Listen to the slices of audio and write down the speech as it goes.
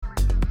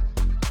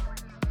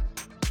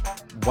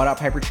What up,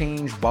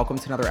 Hyperchange? Welcome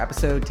to another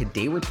episode.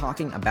 Today we're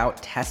talking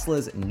about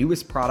Tesla's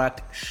newest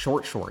product,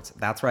 short shorts.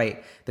 That's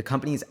right. The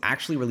company's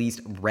actually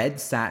released red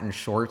satin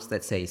shorts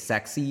that say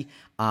sexy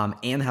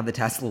and have the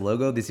Tesla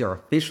logo. These are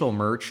official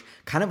merch,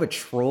 kind of a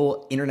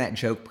troll internet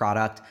joke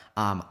product.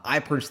 I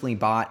personally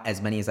bought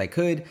as many as I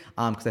could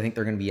because I think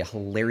they're going to be a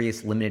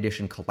hilarious limited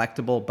edition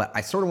collectible, but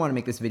I sort of want to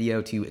make this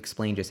video to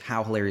explain just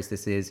how hilarious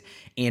this is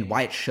and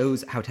why it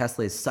shows how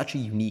Tesla is such a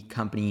unique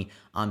company,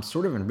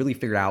 sort of and really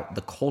figured out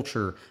the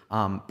culture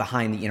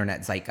behind the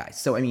internet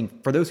zeitgeist. So, I mean,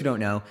 for those who don't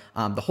know,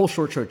 the whole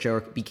short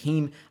joke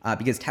became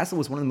because Tesla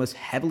was one of the most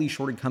heavily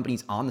shorted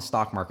companies on the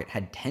stock market,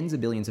 had tens of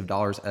billions of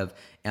dollars of,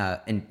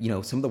 and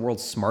some of the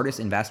world's smartest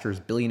investors,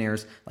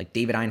 billionaires like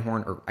David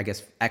Einhorn, or I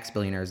guess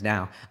ex-billionaires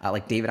now,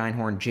 like David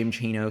Einhorn, Jim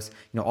Chanos,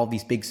 all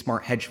these big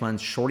smart hedge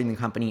funds shorting the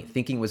company,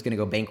 thinking it was going to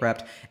go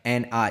bankrupt,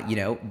 and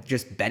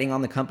just betting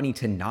on the company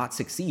to not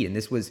succeed. And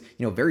this was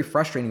very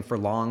frustrating for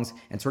longs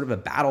and sort of a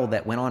battle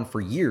that went on for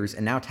years.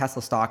 And now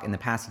Tesla stock in the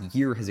past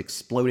year has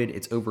exploded.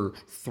 It's over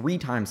 3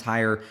 times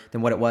higher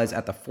than what it was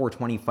at the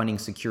 420 funding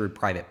secured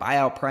private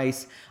buyout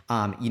price.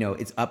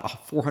 It's up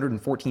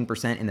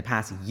 414% in the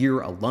past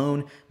year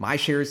alone. My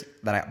shares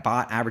that I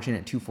bought averaging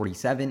at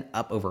 247,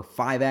 up over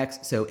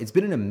 5x. So it's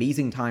been an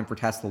amazing time for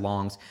Tesla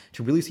longs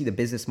to really see the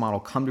business model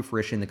come to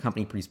fruition. The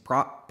company produce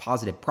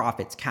positive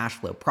profits, cash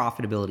flow,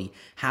 profitability,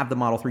 have the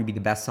Model 3 be the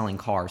best-selling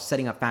car,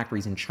 setting up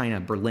factories in China,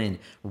 Berlin,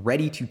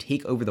 ready to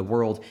take over the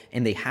world.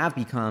 And they have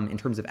become, in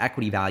terms of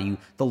equity value,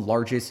 the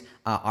largest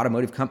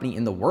automotive company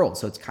in the world.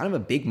 So it's kind of a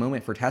big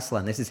moment for Tesla.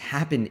 And this has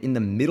happened in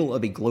the middle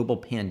of a global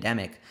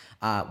pandemic.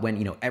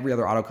 When every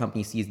other auto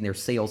company sees their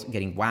sales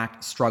getting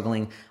whacked,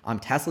 struggling.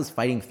 Tesla's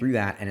fighting through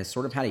that and has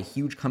sort of had a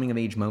huge coming of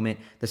age moment.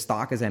 The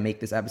stock, as I make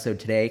this episode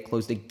today,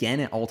 closed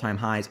again at all-time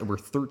highs, over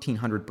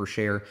 $1,300 per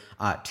share,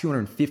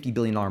 $250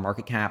 billion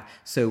market cap.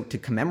 So to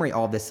commemorate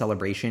all of this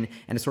celebration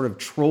and to sort of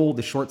troll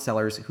the short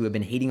sellers who have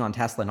been hating on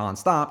Tesla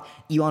nonstop,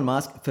 Elon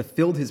Musk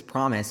fulfilled his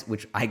promise,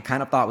 which I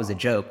kind of thought was a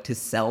joke, to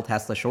sell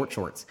Tesla short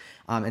shorts.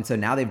 And so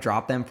now they've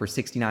dropped them for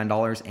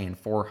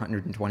 $69.420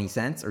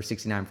 or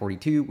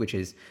 $69.42, which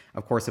is,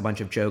 of course, a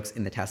bunch of jokes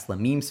in the Tesla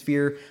meme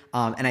sphere.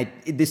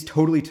 This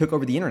totally took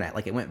over the internet.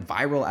 Like, it went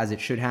viral as it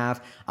should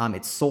have.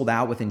 It sold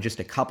out within just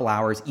a couple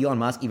hours. Elon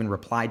Musk even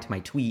replied to my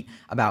tweet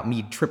about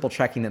me triple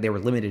checking that they were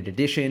limited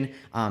edition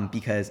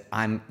because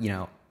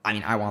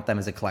I want them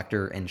as a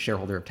collector and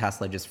shareholder of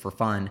Tesla just for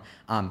fun,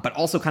 but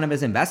also kind of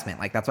as investment.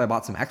 Like, that's why I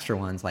bought some extra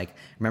ones. Like,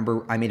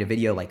 remember I made a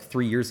video like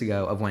 3 years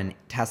ago of when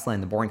Tesla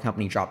and the Boring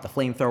Company dropped the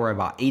flamethrower. I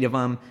bought 8 of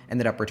them,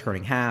 ended up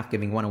returning half,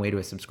 giving 1 away to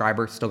a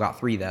subscriber. Still got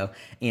 3 though.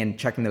 And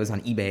checking those on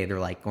eBay, they're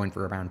like going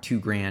for around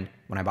 $2,000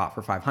 when I bought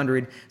for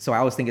 500. So I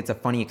always think it's a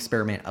funny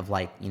experiment of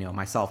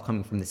myself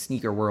coming from the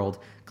sneaker world,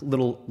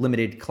 little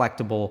limited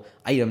collectible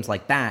items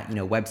like that,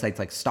 websites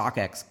like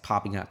StockX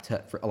popping up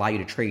to allow you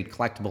to trade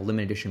collectible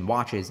limited edition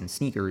watches and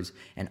sneakers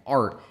and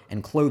art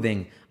and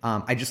clothing.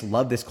 I just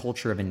love this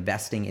culture of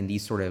investing in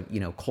these sort of,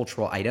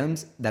 cultural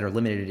items that are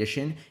limited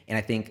edition. And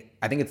I think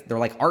they're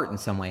like art in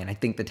some way. And I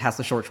think the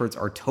Tesla short shorts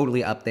are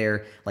totally up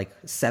there,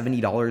 like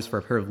 $70 for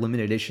a pair of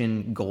limited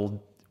edition gold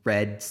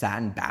red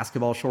satin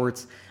basketball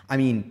shorts. I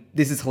mean,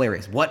 this is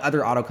hilarious. What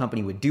other auto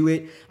company would do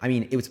it? I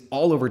mean, it was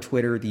all over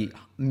Twitter.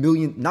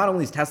 Not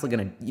only is Tesla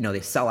going to, they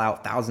sell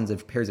out thousands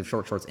of pairs of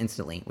short shorts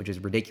instantly, which is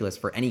ridiculous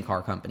for any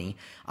car company.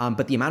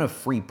 But the amount of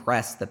free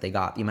press that they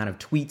got, the amount of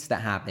tweets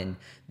that happened,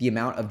 the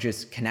amount of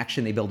just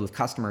connection they build with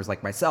customers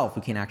like myself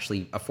who can't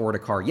actually afford a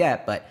car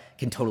yet, but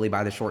can totally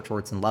buy the short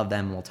shorts and love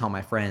them, and will tell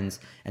my friends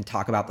and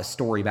talk about the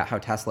story about how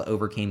Tesla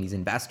overcame these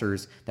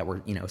investors that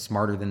were,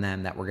 smarter than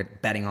them, that were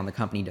betting on the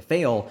company to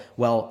fail.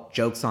 Well,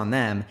 joke's on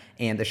them,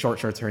 and the short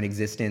shorts are in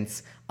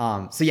existence.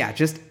 So yeah,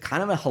 just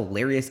kind of a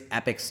hilarious,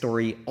 epic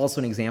story.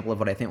 Also an example of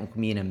what I think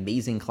will be an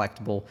amazing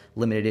collectible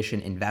limited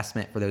edition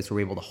investment for those who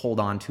are able to hold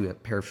on to a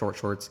pair of short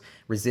shorts,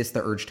 resist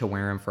the urge to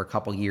wear them for a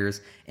couple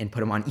years, and put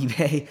them on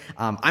eBay.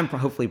 I'm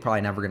probably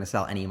never going to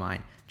sell any of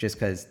mine just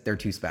because they're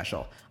too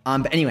special.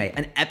 But anyway,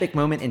 an epic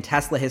moment in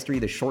Tesla history.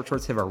 The short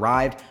shorts have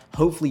arrived.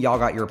 Hopefully y'all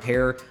got your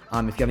pair. If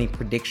you have any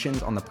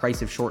predictions on the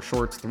price of short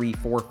shorts 3,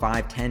 4,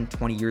 5, 10,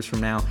 20 years from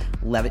now,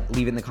 leave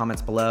it in the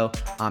comments below.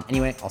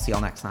 Anyway, I'll see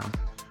y'all next time.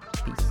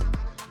 Peace.